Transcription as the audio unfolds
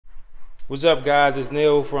What's up, guys? It's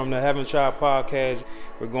Neil from the Haven't Tried podcast.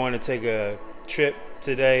 We're going to take a trip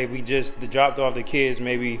today. We just dropped off the kids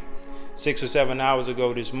maybe 6 or 7 hours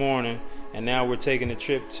ago this morning, and now we're taking a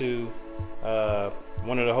trip to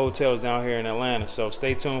one of the hotels down here in Atlanta. So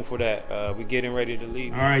stay tuned for that. We're getting ready to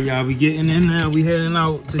leave. All right, y'all. We getting in now. We heading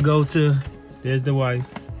out to go to. There's the wife.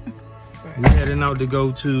 We heading out to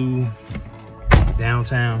go to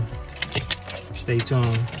downtown. Stay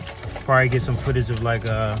tuned. Probably get some footage of like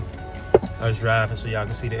us driving so y'all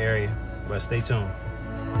can see the area, but stay tuned.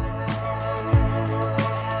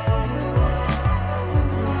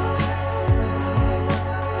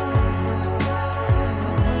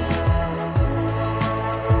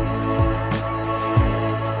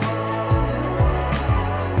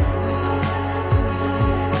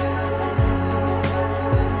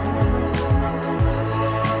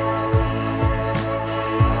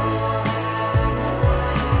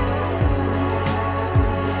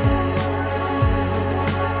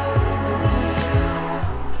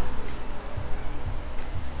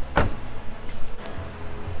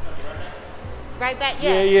 Right back,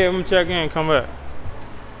 yes. Yeah, I'm gonna check in, come back.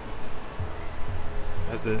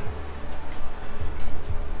 That's the.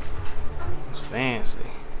 It's fancy.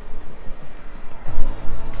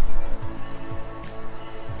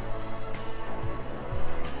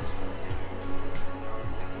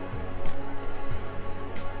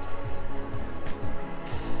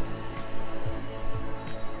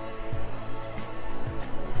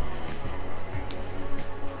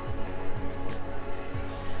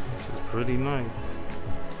 This is pretty nice.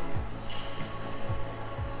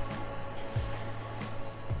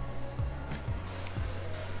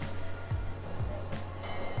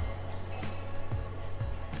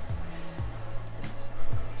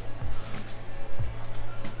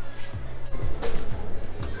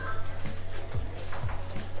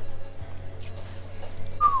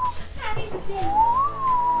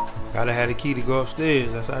 Gotta have the key to go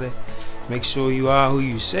upstairs. That's how they make sure you are who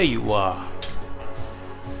you say you are.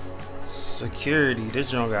 Security. This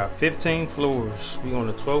joint got 15 floors. We on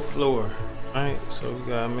the 12th floor. Alright, so we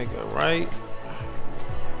gotta make a right.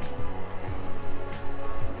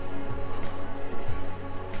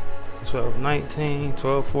 It's 12:19,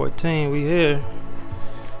 12:14. We here.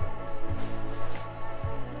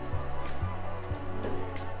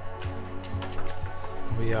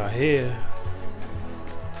 We are here.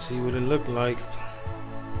 Let's see what it look like.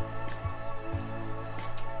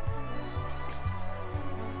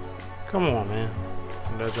 Come on, man.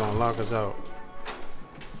 That joint lock us out.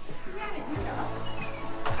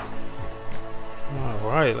 All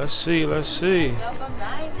right, let's see. Ooh,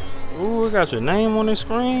 it got your name on the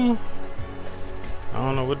screen. I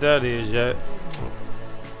don't know what that is yet.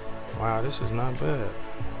 Wow, this is not bad.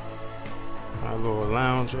 Got a little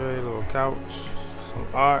lounge area, a little couch, some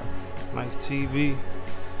art, nice TV.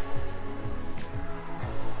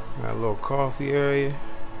 Got a little coffee area.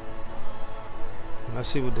 Let's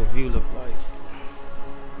see what the view look like.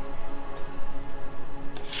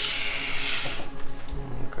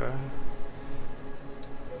 Okay.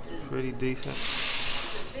 Pretty decent. The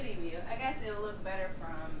city view. I guess it'll look better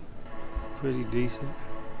from. Pretty decent.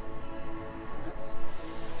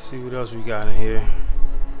 Let's see what else we got in here.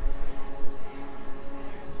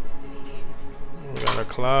 We got a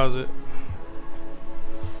closet.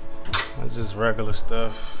 That's just regular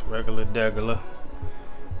stuff. Regular degular.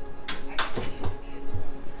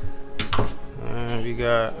 And we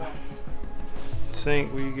got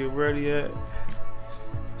sink where you get ready at.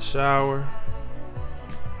 Shower.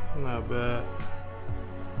 Not bad.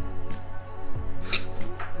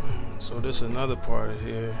 So this is another part of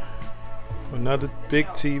here. Another big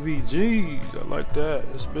TV. Jeez, I like that.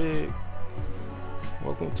 It's big.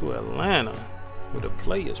 Welcome to Atlanta, where the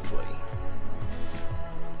players play.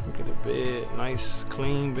 Look at the bed. Nice,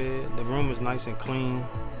 clean bed. The room is nice and clean.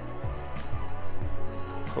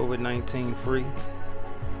 COVID-19 free.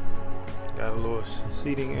 Got a little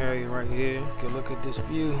seating area right here. Good look at this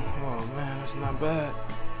view. Oh man, that's not bad.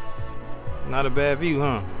 Not a bad view,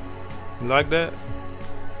 huh? You like that?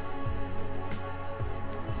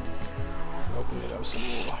 Open it up some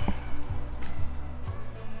more.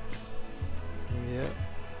 Yeah,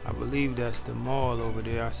 I believe that's the mall over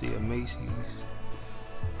there. I see a Macy's.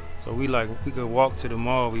 So we could walk to the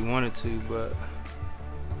mall if we wanted to, but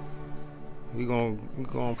we gonna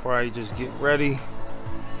probably just get ready.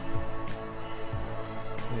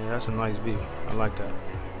 Yeah, that's a nice view. I like that.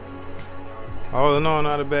 All in all,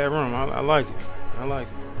 not a bad room. I like it. I like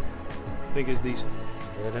it. I think it's decent.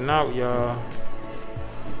 Heading out, y'all.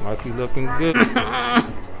 Like you looking good.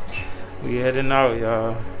 We heading out,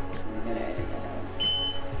 y'all.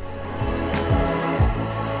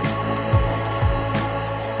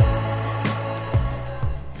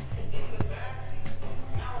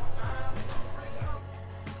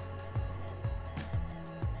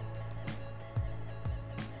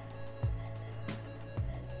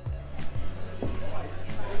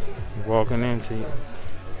 Walking into it.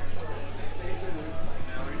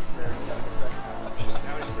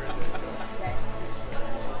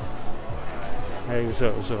 Hey, what's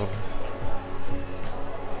up? What's up?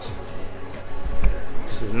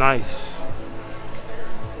 This is nice.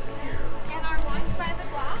 And our wines by the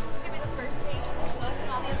glass is going to be the first page of this book, and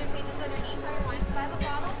all the other pages underneath are wines by the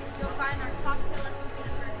bottle. You'll find our cocktail list will be the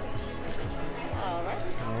first page of the menu. Okay? All right.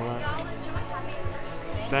 Y'all enjoy. Happy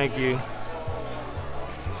anniversary. Thank you.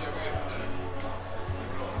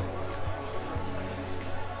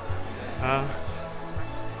 Huh?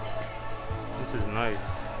 This is nice.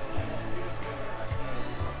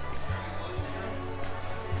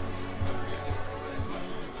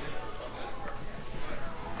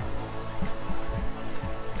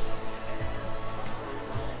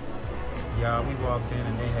 Y'all, we walked in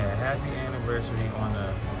and they had happy anniversary on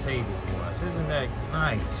the table for us. Isn't that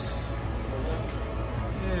nice?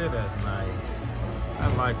 Yeah, that's nice. I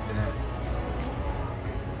like that.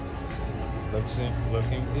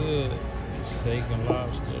 Looking good. Steak and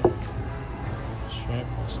lobster. Shrimp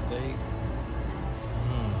and steak.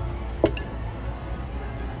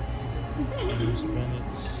 Blue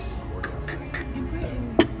spinach.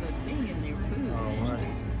 Alright.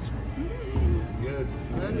 Good.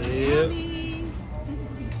 Yep.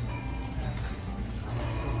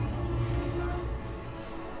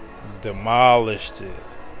 Demolished it.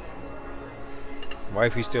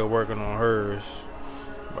 Wifey's still working on hers,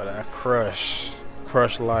 but I crushed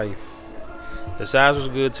life. The size was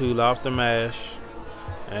good too, lobster mash,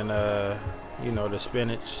 and you know, the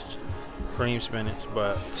spinach, cream spinach,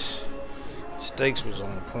 but steaks was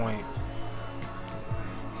on point.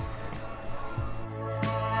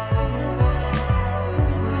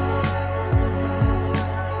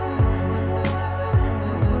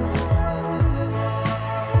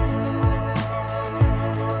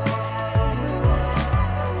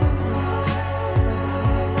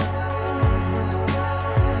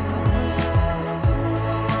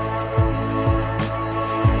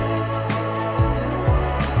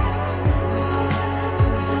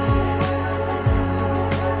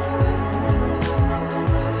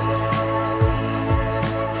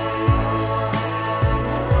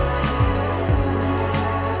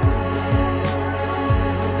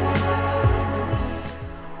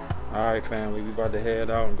 Alright family, we about to head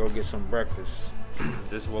out and go get some breakfast.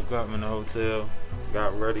 Just woke up in the hotel,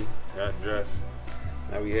 got ready, got dressed.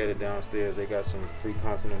 Now we headed downstairs. They got some free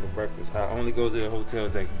continental breakfast. I only go to the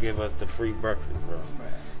hotels that can give us the free breakfast, bro.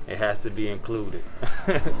 It has to be included.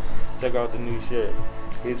 Check out the new shirt.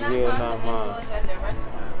 It's real, not mine. It's at their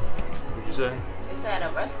restaurant. What'd you say? It's at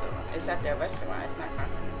a restaurant. It's at their restaurant. It's not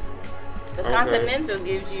continental. Because Okay. continental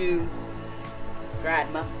gives you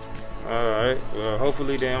dried muffins. Alright, well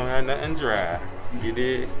hopefully they don't have nothing dry. You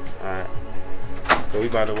did? Alright. So we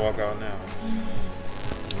about to walk out now.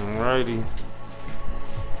 Alrighty.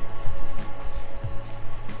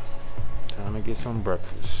 Time to get some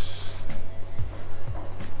breakfast.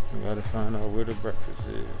 We gotta find out where the breakfast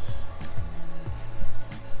is.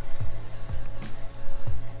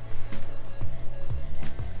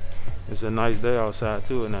 It's a nice day outside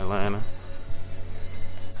too in Atlanta.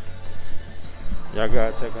 Y'all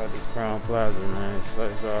gotta check out this Crowne Plaza, man. It's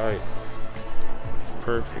alright. It's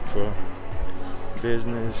perfect for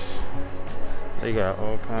business. They got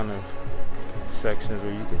all kind of sections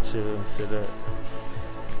where you can chill and sit up.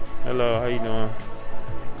 Hello, how you doing?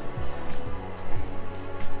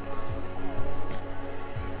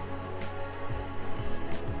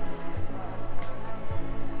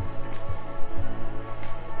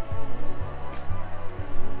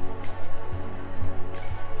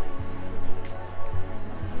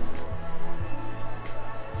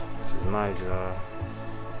 This is nice, y'all.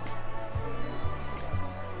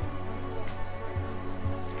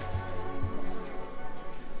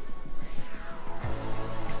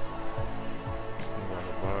 Got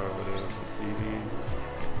a bar over there, some TVs.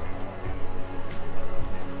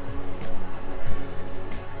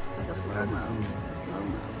 Like a slow-mo. A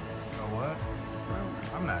slow-mo. Oh, what?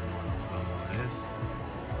 Slow-mo. I'm not doing no slow-mo of this.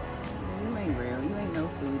 You ain't real. You ain't no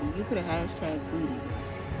foodie. You could have hashtag foodie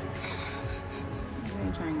this. You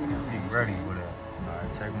ain't trying to get no Be hashtag. ready with it.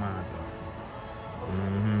 Alright, check mine out.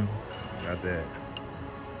 Got that.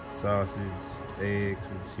 Sausage, eggs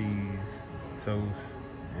with cheese, toast,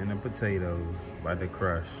 and the potatoes by the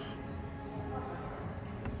crush.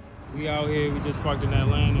 We out here, we just parked in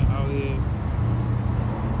Atlanta, out here.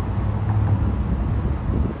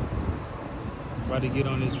 About to get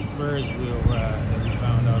on this Ferris wheel ride that we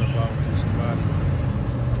found out about through somebody.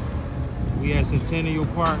 We at Centennial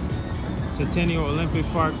Olympic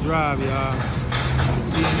Park Drive, y'all. The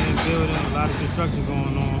CNN building, a lot of construction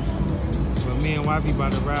going on. me and Wifey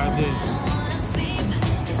about to ride this.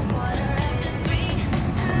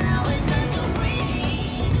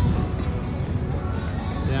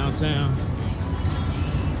 Downtown.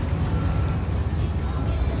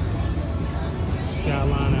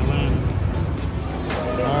 Skyline, Atlanta.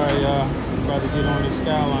 Alright, y'all. We're about to get on the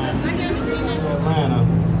Skyline. Atlanta.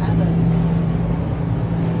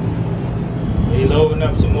 They loading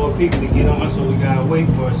up some more people to get on, so we gotta wait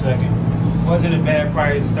for a second. Wasn't a bad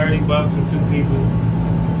price, $30 for 2 people.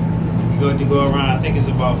 You go to go around, I think it's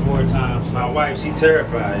about 4 times. My wife, she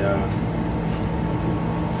terrified, y'all.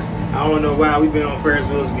 I don't know why we've been on Ferris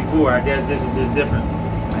wheels before. I guess this is just different.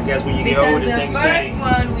 I guess when you get older, things change. Because the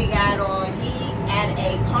first one we got on, at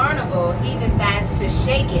a carnival, he decides to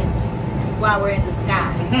shake it while we're in the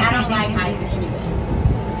sky. I don't like heights anyway.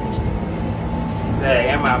 Hey,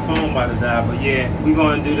 and my phone about to die, but yeah, we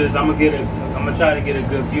gonna do this. I'm gonna try to get a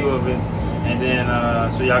good view of it, and then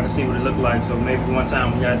so y'all can see what it look like. So maybe one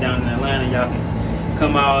time when y'all down in Atlanta, y'all can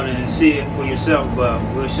come out and see it for yourself. But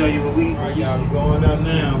we'll show you what we. All right, y'all, we going up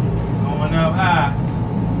now. Going up high.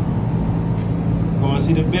 Going to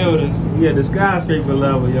see the buildings. We at the skyscraper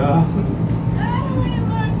level, y'all.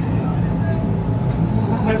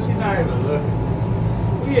 She not even looking.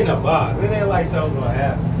 We in a box. It ain't like something's gonna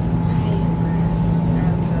happen.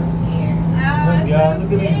 I'm so scared. Look, y'all,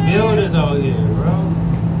 look at these buildings out here, bro.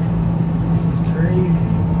 This is crazy.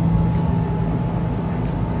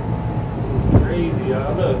 It's crazy,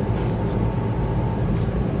 y'all. Look.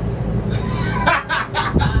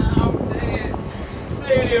 I'm dead.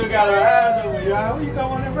 She ain't even got her eyes open, y'all. What you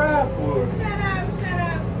come on and ride for? Shut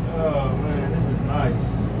up. Oh, man, this is nice.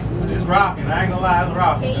 So it's rocking. I ain't gonna lie, it's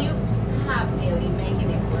rocking. Can you stop, Neil? You're making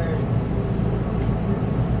it worse.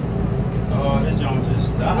 Oh, this joint just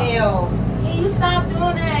stopped. Neil, can you stop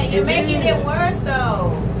doing that? You're making it worse,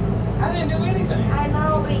 though. I didn't do anything. I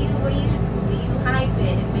know, but when you hype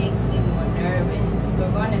it, it makes me more nervous.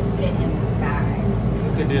 We're going to sit in the sky.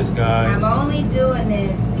 Look at this, guys. I'm only doing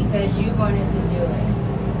this because you wanted to do it.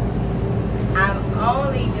 I'm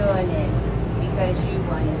only doing this because you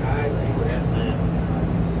wanted to do it.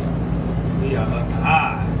 We are up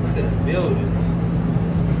high. Look at the buildings.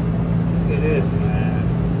 Look at this, man.